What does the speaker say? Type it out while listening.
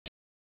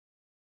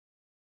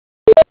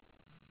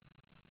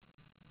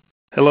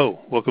Hello,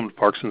 welcome to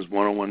Parkinson's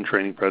 101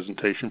 training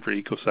presentation for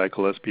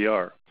EcoCycle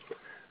SBR.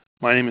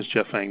 My name is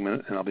Jeff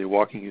Angman, and I'll be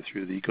walking you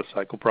through the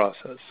EcoCycle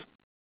process.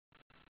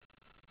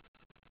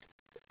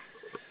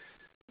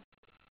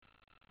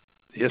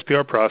 The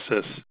SBR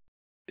process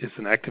is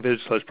an activated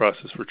sludge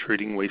process for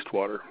treating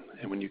wastewater,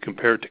 and when you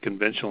compare it to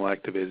conventional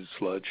activated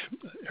sludge,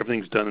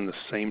 everything's done in the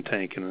same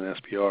tank in an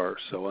SBR.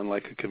 So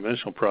unlike a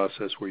conventional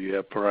process where you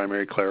have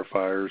primary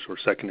clarifiers or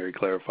secondary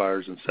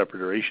clarifiers and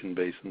separate aeration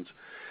basins,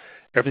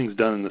 everything's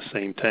done in the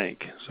same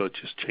tank, so it's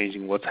just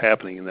changing what's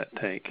happening in that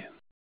tank.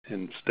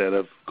 Instead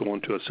of going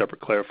to a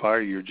separate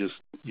clarifier, you're just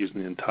using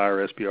the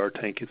entire SBR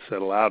tank it's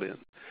settled out in.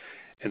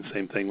 And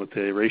same thing with the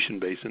aeration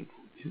basin.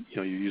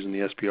 You're using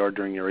the SBR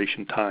during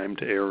aeration time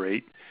to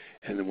aerate,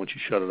 and then once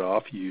you shut it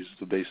off, you use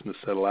the basin to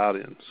settle out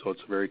in. So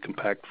it's a very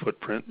compact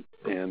footprint,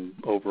 and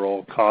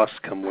overall costs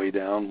come way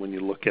down when you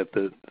look at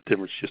the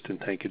difference just in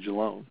tankage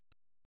alone.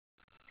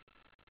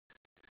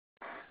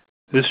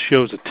 This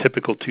shows a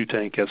typical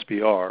two-tank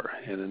SBR,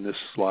 and in this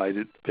slide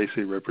it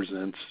basically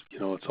represents,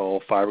 it's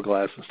all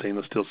fiberglass and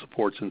stainless steel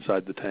supports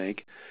inside the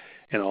tank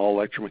and all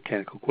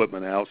electromechanical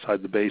equipment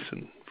outside the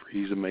basin for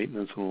ease of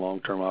maintenance and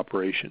long-term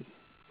operation.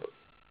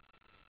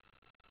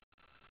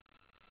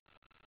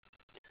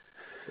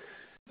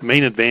 The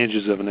main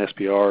advantages of an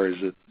SBR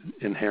is its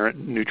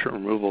inherent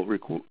nutrient removal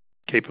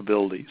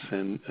capabilities,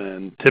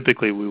 and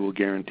typically we will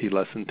guarantee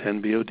less than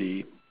 10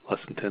 BOD, less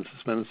than 10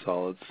 suspended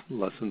solids,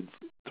 less than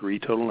 3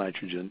 total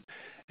nitrogen,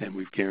 and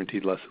we've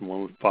guaranteed less than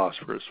 1 with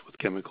phosphorus with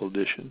chemical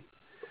addition.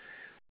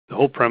 The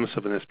whole premise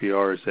of an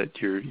SBR is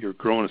that you're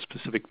growing a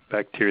specific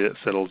bacteria that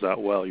settles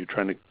out well. You're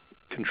trying to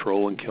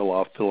control and kill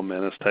off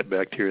filamentous type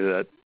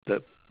bacteria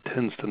that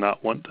tends to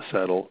not want to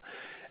settle,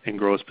 and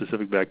grow a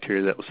specific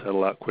bacteria that will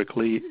settle out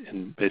quickly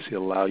and basically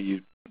allow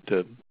you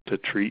to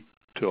treat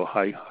to a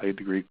high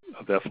degree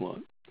of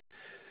effluent.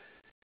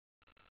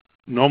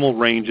 Normal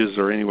ranges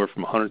are anywhere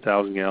from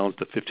 100,000 gallons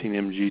to 15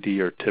 mgd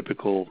are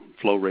typical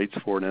flow rates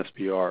for an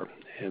SBR,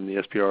 and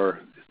the SBR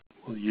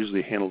will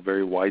usually handle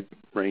very wide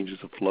ranges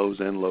of flows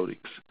and loadings.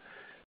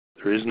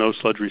 There is no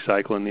sludge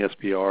recycle in the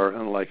SBR,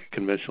 unlike a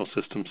conventional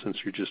system, since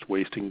you're just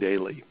wasting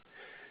daily.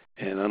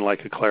 And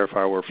unlike a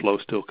clarifier where flow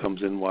still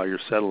comes in while you're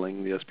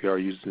settling, the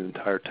SBR uses the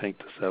entire tank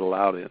to settle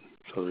out in,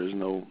 so there's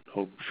no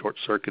short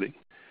circuiting.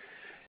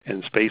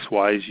 And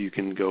space-wise, you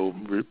can go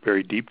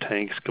very deep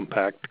tanks,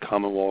 compact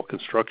common wall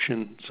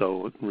construction,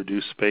 so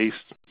reduce space.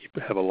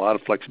 You have a lot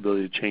of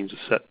flexibility to change the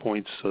set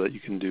points so that you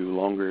can do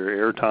longer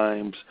air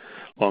times,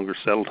 longer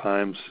settle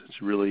times.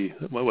 It's really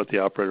what the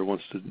operator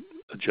wants to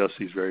adjust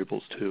these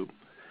variables to.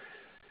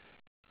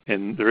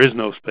 And there is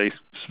no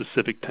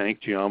space-specific tank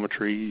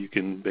geometry. You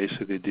can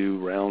basically do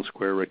round,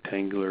 square,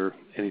 rectangular,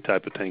 any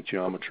type of tank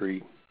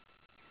geometry.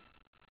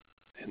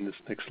 And this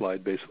next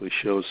slide basically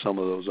shows some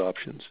of those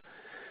options.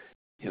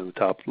 The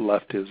top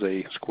left is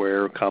a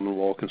square common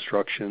wall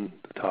construction.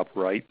 The top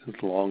right is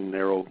long,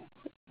 narrow,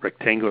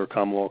 rectangular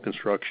common wall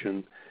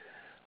construction.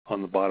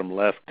 On the bottom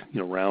left,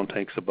 round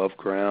tanks above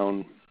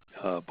ground.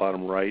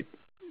 Bottom right,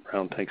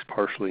 round tanks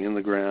partially in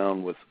the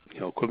ground with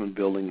equipment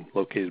building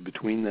located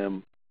between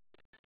them.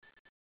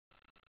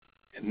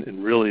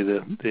 And really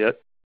the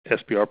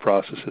SBR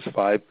process has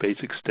 5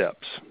 basic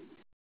steps.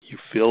 You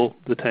fill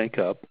the tank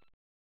up,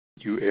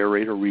 you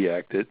aerate or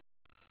react it,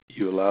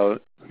 you allow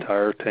the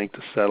entire tank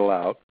to settle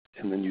out,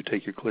 and then you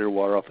take your clear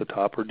water off the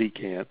top or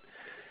decant.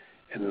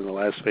 And then the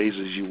last phase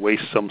is you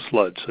waste some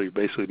sludge, so you're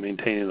basically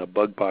maintaining a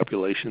bug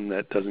population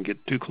that doesn't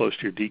get too close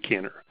to your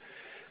decanter.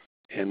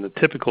 And the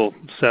typical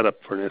setup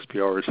for an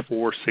SBR is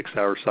 4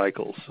 6-hour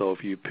cycles. So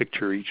if you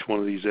picture each one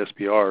of these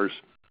SBRs,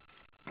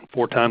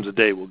 4 times a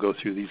day we'll go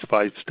through these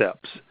 5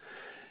 steps.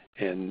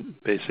 And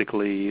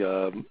basically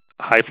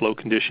high flow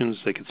conditions,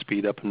 they can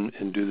speed up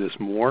and do this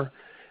more.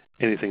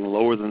 Anything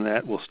lower than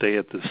that will stay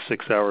at the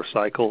 6-hour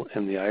cycle,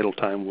 and the idle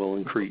time will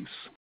increase.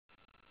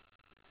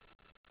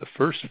 The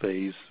first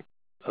phase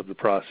of the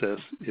process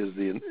is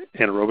the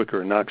anaerobic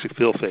or anoxic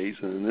fill phase,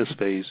 and in this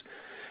phase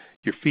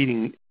you're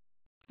feeding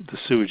the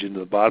sewage into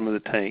the bottom of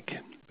the tank.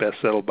 Best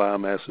settled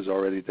biomass is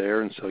already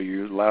there, and so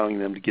you're allowing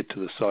them to get to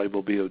the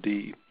soluble BOD.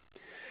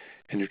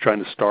 And you're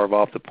trying to starve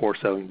off the pore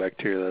settling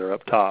bacteria that are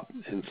up top.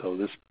 And so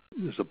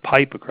there's a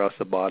pipe across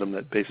the bottom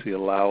that basically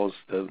allows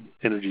the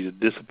energy to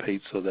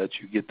dissipate so that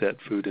you get that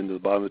food into the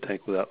bottom of the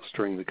tank without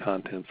stirring the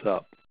contents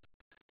up.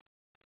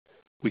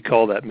 We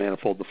call that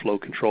manifold the flow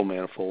control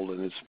manifold,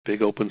 and it's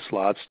big open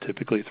slots,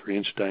 typically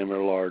 3-inch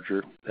diameter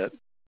larger, that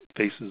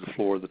faces the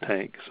floor of the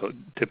tank. So it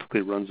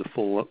typically runs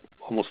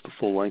almost the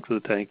full length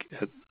of the tank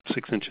at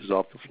 6 inches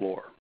off the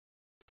floor.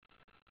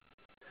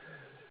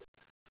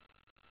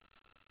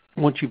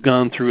 Once you've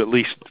gone through at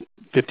least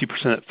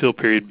 50% fill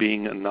period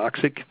being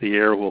anoxic, the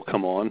air will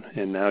come on,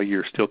 and now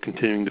you're still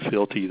continuing to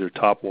fill to either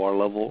top water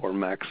level or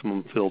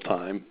maximum fill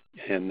time,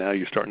 and now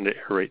you're starting to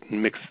aerate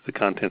and mix the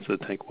contents of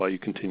the tank while you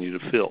continue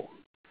to fill.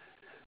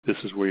 This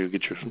is where you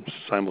get your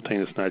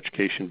simultaneous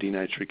nitrification,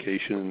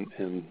 denitrification,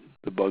 and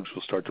the bugs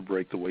will start to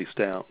break the waste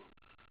down.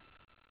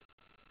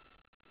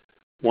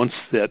 Once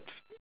that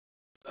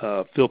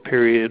fill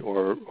period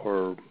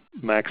or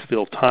max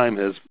fill time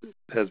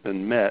has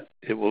been met,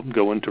 it will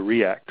go into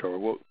react,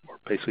 or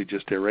basically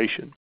just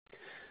aeration.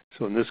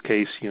 So in this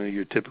case,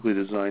 you're typically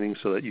designing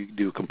so that you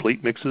do a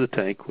complete mix of the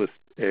tank with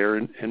air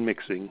and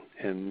mixing,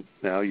 and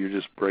now you're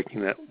just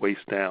breaking that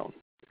waste down.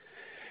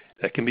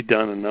 That can be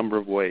done a number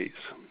of ways.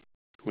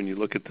 When you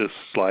look at this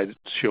slide,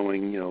 it's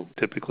showing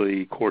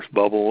typically coarse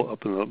bubble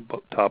up in the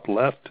top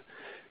left.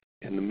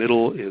 In the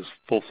middle is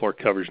full floor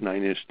coverage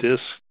 9-inch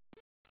disc.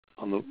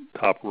 On the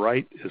top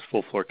right is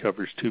full floor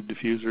coverage tube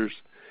diffusers.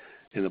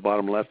 In the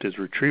bottom left is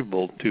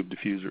retrievable tube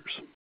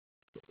diffusers.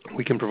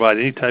 We can provide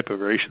any type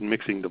of aeration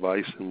mixing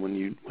device, and when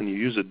you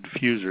use a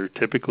diffuser,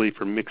 typically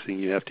for mixing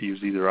you have to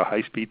use either a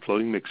high-speed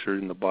floating mixer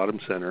in the bottom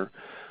center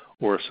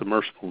or a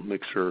submersible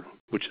mixer,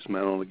 which is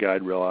mounted on the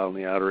guide rail out on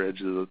the outer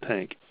edge of the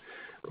tank,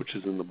 which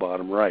is in the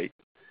bottom right.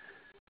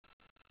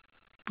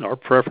 Our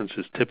preference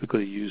is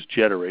typically use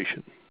jet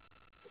aeration,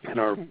 and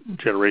our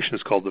jet aeration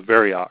is called the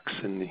Variox,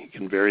 and you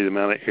can vary the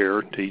amount of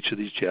air to each of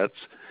these jets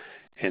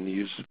and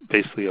use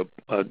basically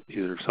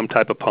either some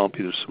type of pump,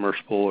 either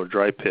submersible or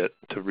dry pit,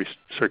 to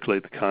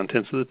recirculate the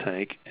contents of the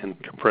tank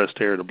and compressed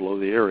air to blow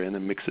the air in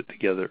and mix it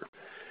together.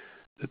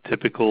 The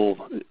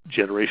typical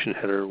jet aeration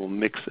header will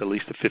mix at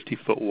least a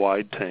 50-foot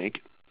wide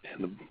tank,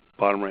 and the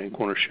bottom right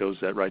corner shows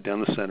that right down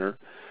the center.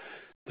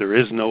 There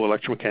is no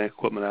electromechanical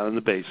equipment out in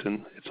the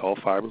basin. It's all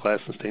fiberglass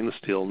and stainless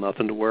steel,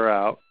 nothing to wear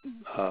out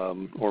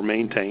or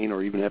maintain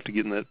or even have to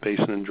get in that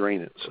basin and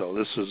drain it. So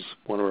this is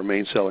one of our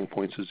main selling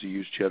points, is to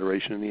use jet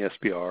aeration in the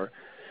SBR.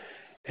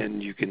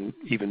 And you can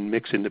even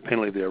mix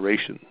independently of the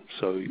aeration.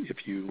 So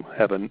if you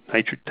have a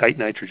tight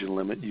nitrogen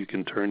limit, you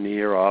can turn the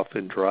air off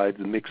and drive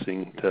the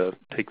mixing to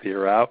take the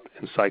air out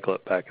and cycle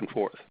it back and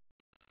forth.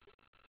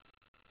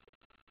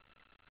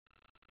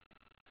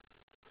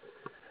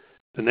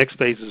 The next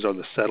phases are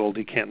the settle,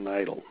 decant, and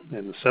idle.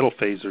 In the settle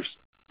phase, there's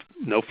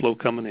no flow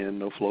coming in,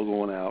 no flow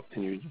going out,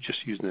 and you're just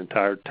using the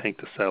entire tank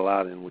to settle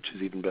out in, which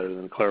is even better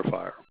than a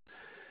clarifier.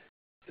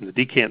 In the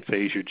decant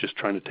phase, you're just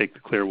trying to take the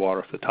clear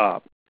water off the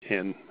top.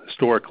 And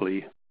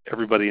historically,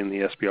 everybody in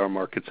the SBR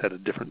markets had a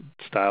different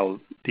style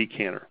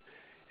decanter,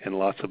 and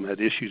lots of them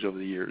had issues over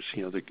the years.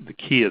 The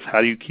key is,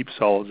 how do you keep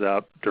solids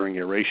out during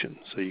aeration?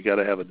 So you got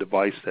to have a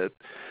device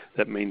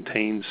that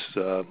maintains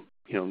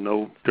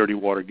no dirty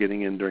water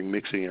getting in during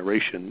mixing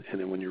aeration, and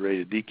then when you're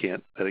ready to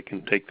decant, that it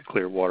can take the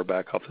clear water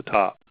back off the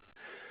top.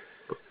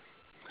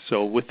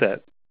 So with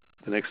that,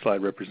 the next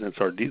slide represents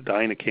our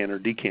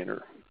Dynacanter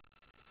decanter.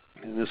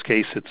 In this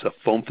case, it's a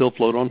foam-filled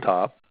float on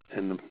top,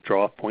 and the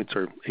draw-off points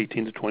are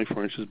 18 to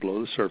 24 inches below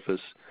the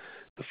surface.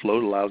 The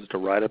float allows it to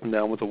ride up and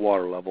down with the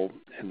water level,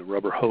 and the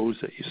rubber hose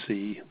that you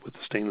see with the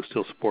stainless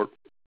steel support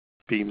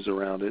beams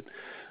around it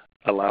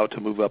allow it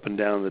to move up and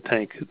down in the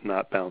tank,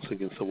 not bounce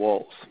against the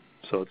walls.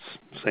 So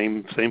it's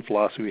same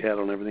philosophy we had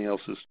on everything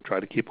else, is try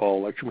to keep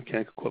all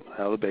electromechanical equipment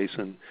out of the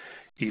basin,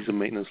 ease of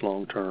maintenance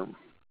long term.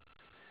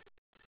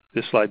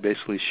 This slide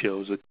basically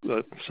shows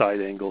a side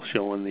angle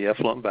showing the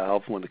effluent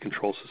valve. When the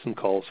control system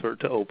calls for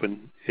it to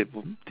open, it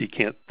will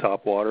decant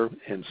top water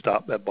and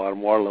stop that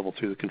bottom water level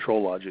through the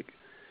control logic.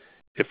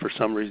 If for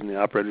some reason the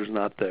operator's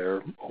not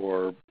there,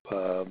 or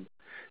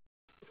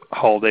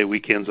holiday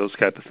weekends, those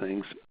type of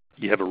things,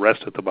 you have a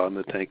rest at the bottom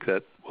of the tank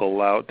that will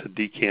allow it to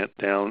decant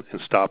down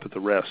and stop at the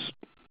rest,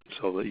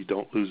 so that you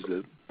don't lose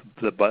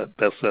the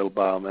best settled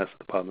biomass at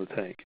the bottom of the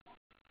tank.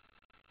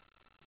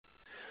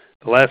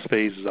 The last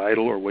phase is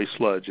idle or waste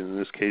sludge, and in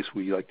this case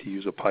we like to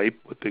use a pipe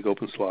with big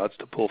open slots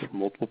to pull from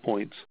multiple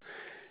points.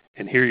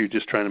 And here you're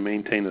just trying to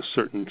maintain a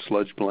certain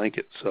sludge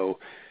blanket, so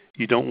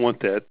you don't want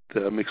that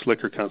mixed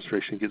liquor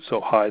concentration to get so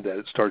high that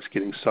it starts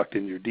getting sucked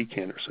into your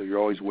decanter. So you're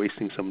always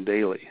wasting some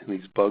daily, and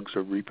these bugs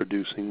are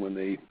reproducing when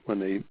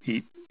they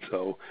eat.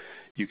 So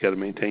you've got to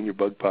maintain your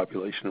bug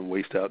population and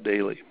waste out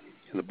daily.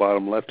 In the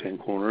bottom left-hand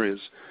corner is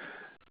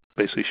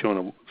basically showing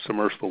a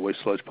submersible waste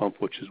sludge pump,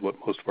 which is what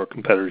most of our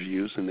competitors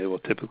use, and they will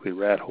typically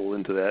rat hole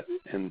into that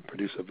and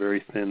produce a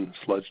very thin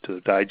sludge to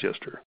the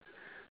digester.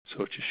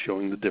 So it's just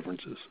showing the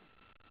differences.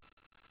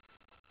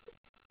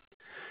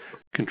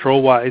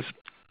 Control-wise,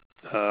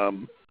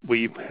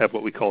 we have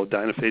what we call a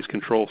dynaphase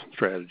control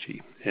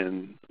strategy,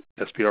 and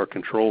SBR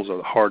controls are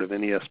the heart of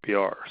any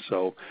SBR.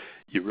 So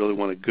you really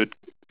want a good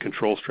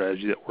control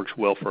strategy that works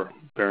well for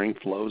bearing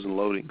flows and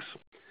loadings.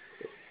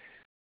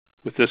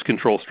 With this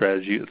control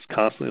strategy, it's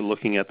constantly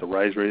looking at the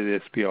rise rate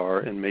of the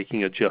SBR and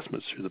making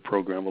adjustments through the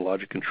programmable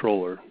logic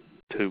controller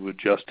to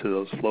adjust to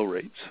those flow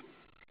rates.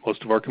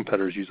 Most of our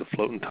competitors use a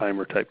float and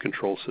timer type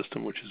control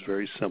system, which is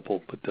very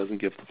simple but doesn't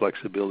give the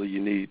flexibility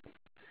you need.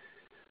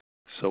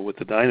 So with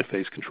the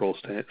dynaphase control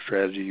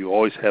strategy, you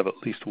always have at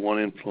least one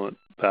influent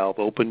valve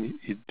open.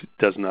 It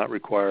does not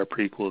require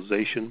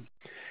pre-equalization,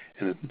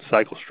 and the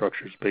cycle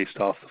structure is based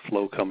off the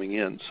flow coming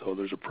in. So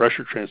there's a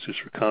pressure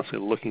transducer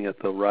constantly looking at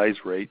the rise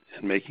rate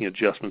and making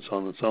adjustments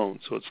on its own.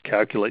 So it's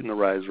calculating the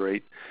rise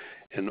rate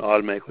and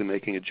automatically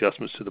making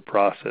adjustments to the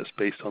process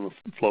based on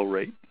the flow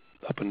rate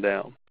up and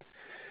down.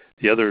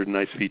 The other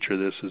nice feature of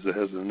this is it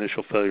has an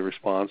initial failure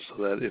response,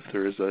 so that if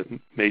there is a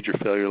major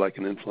failure like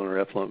an influent or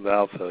effluent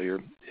valve failure,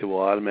 it will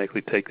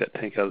automatically take that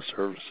tank out of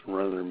service and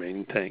run the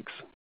remaining tanks.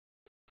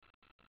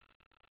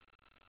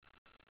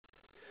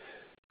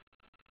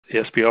 The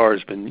SBR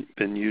has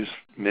been used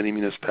in many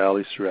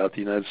municipalities throughout the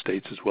United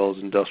States as well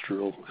as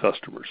industrial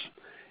customers.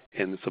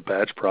 And it's a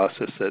batch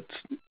process that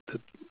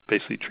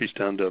basically treats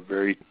down to a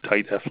very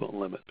tight effluent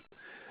limit.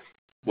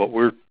 What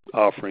we're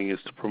offering is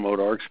to promote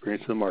our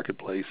experience in the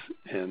marketplace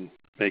and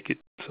make it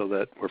so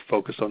that we're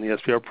focused on the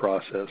SBR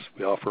process.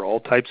 We offer all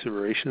types of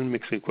aeration and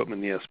mixing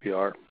equipment in the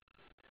SBR.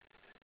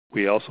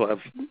 We also have,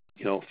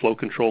 flow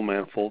control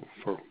manifold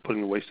for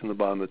putting the waste in the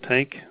bottom of the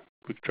tank.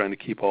 We're trying to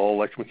keep all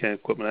electromechanical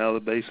equipment out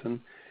of the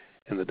basin,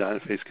 and the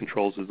dynaphase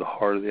controls is the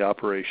heart of the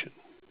operation.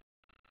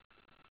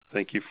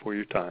 Thank you for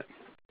your time.